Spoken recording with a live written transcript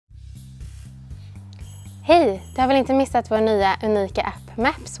Hej! Du har väl inte missat vår nya unika app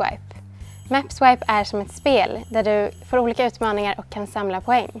MapSwipe? MapSwipe är som ett spel där du får olika utmaningar och kan samla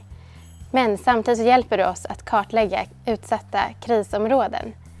poäng. Men samtidigt så hjälper du oss att kartlägga utsatta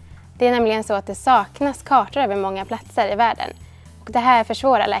krisområden. Det är nämligen så att det saknas kartor över många platser i världen. Och det här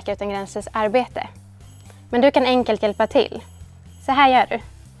försvårar Läkare Utan Gränsers arbete. Men du kan enkelt hjälpa till. Så här gör du.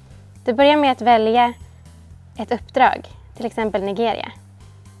 Du börjar med att välja ett uppdrag, till exempel Nigeria.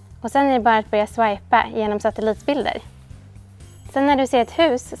 Och sen är det bara att börja swipa genom satellitbilder. Sen när du ser ett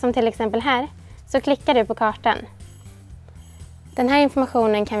hus, som till exempel här, så klickar du på kartan. Den här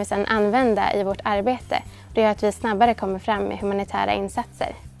informationen kan vi sedan använda i vårt arbete. Det gör att vi snabbare kommer fram med humanitära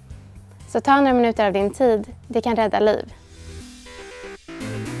insatser. Så ta några minuter av din tid, det kan rädda liv.